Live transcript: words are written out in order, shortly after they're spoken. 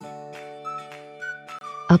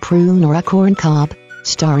A prune or a corn cob,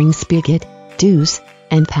 starring Spigot, Deuce,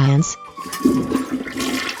 and Pants.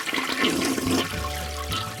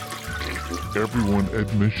 Everyone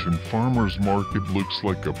admission farmer's market looks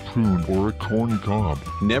like a prune or a corn cob.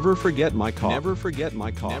 Never forget my cob. Never forget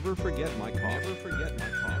my cob. Never forget my cob. Never forget my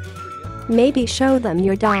cob. Maybe show them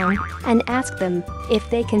your dong and ask them if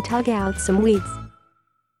they can tug out some weeds.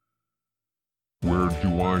 Where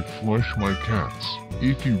do I flush my cats?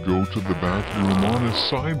 If you go to the bathroom on a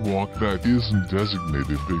sidewalk that isn't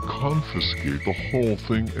designated, they confiscate the whole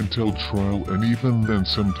thing until trial, and even then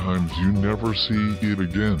sometimes you never see it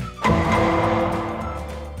again.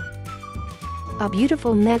 A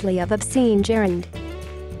beautiful medley of obscene gerund.